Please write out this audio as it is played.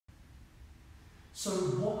So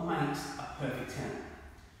what makes a perfect tenant?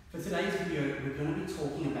 For today's video, we're going to be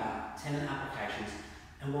talking about tenant applications,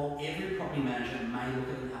 and while every property manager may look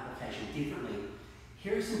at an application differently,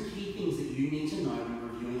 here are some key things that you need to know when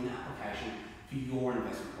reviewing an application for your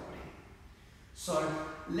investment property. So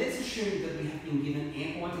let's assume that we have been given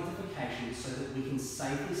ample identification so that we can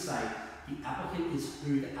safely say the applicant is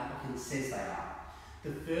who the applicant says they are.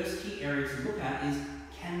 The first key area to look at is,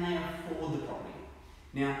 can they afford the property?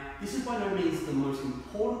 Now, this is by no means the most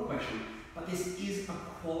important question, but this is a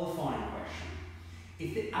qualifying question.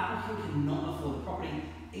 If the applicant cannot afford the property,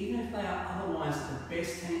 even if they are otherwise the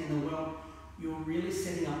best tenant in the world, you're really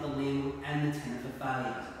setting up the landlord and the tenant for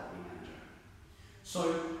failure as a property manager.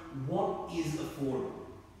 So, what is affordable?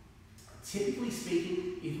 Typically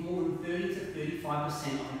speaking, if more than 30 to 35%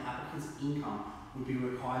 of an applicant's income would be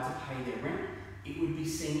required to pay their rent, it would be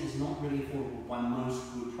seen as not really affordable by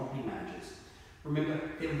most good property managers. Remember,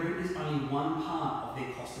 their rent is only one part of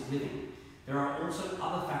their cost of living. There are also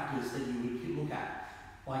other factors that you would look at,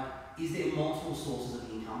 like is there multiple sources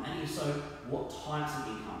of income, and if so, what types of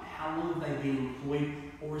income, how long have they been employed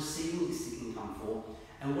or receiving this income for,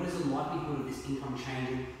 and what is the likelihood of this income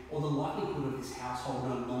changing or the likelihood of this household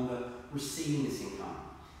no longer receiving this income.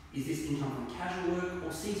 Is this income from casual work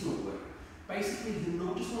or seasonal work? Basically, you're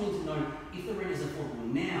not just wanting to know if the rent is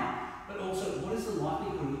affordable now, but also what is the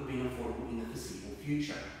likelihood of it being affordable in the foreseeable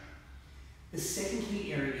future. The second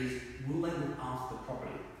key area is, will they look after the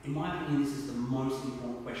property? In my opinion, this is the most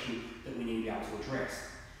important question that we need to be able to address,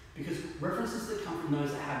 because references that come from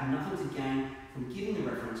those that have nothing to gain from giving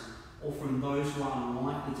the reference, or from those who are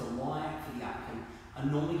unlikely to lie for the applicant, are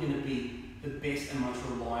normally going to be the best and most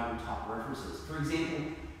reliable type of references. For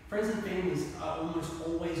example, friends and families are almost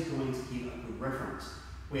always going to give a good reference,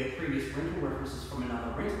 where previous rental references from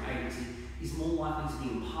another rental agency is more likely to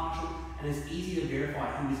be impartial and it's easy to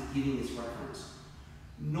verify who is giving this reference.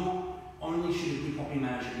 Not only should a good property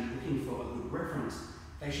manager be looking for a good reference,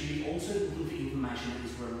 they should be also looking for information that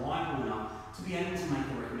is reliable enough to be able to make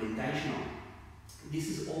a recommendation on. This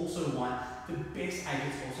is also why the best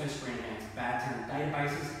agents also screen against bad tenant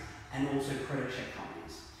databases and also credit check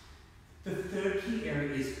companies. The third key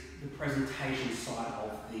area is the presentation side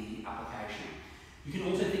of the application. You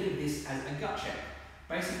can also think of this as a gut check.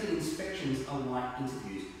 Basically, inspections are like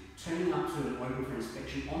interviews. Turning up to an open for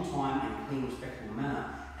inspection on time in a clean, respectful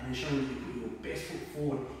manner and ensuring that you put your best foot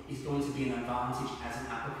forward is going to be an advantage as an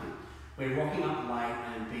applicant. Where rocking up late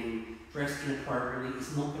and being dressed inappropriately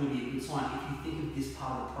is not going to be a good sign if you think of this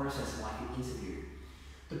part of the process like an interview.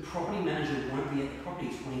 The property manager won't be at the property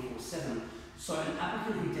 24/7, so an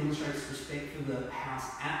applicant who demonstrates respect for the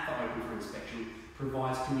house at the open for inspection,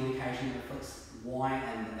 provides communication that reflects why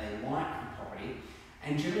and that they like the property,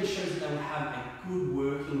 and generally shows that they will have a good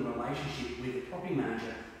working relationship with the property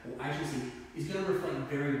manager or agency, is going to reflect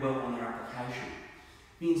very well on their application.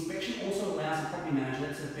 The inspection also allows the property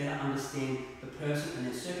manager to better understand the person and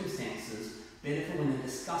their circumstances better for when they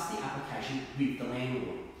discuss the application with the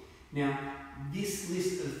landlord. Now, this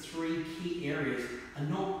list of 3 key areas are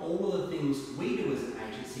not all of the things we do as an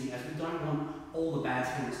agency, as we don't want all the bad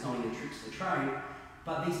tenants knowing the tricks of the trade,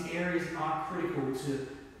 but these areas are critical to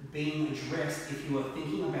being addressed if you are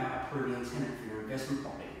thinking about approving a tenant for your investment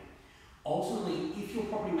property. Ultimately, if your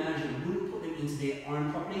property manager wouldn't put them into their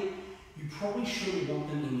own property, you probably shouldn't want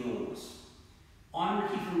them in yours. I'm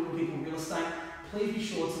Ricky from Real People Real Estate. Please be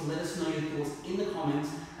sure to let us know your thoughts in the comments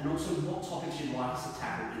and also what topics you'd like us to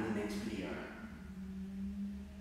tackle in the next video.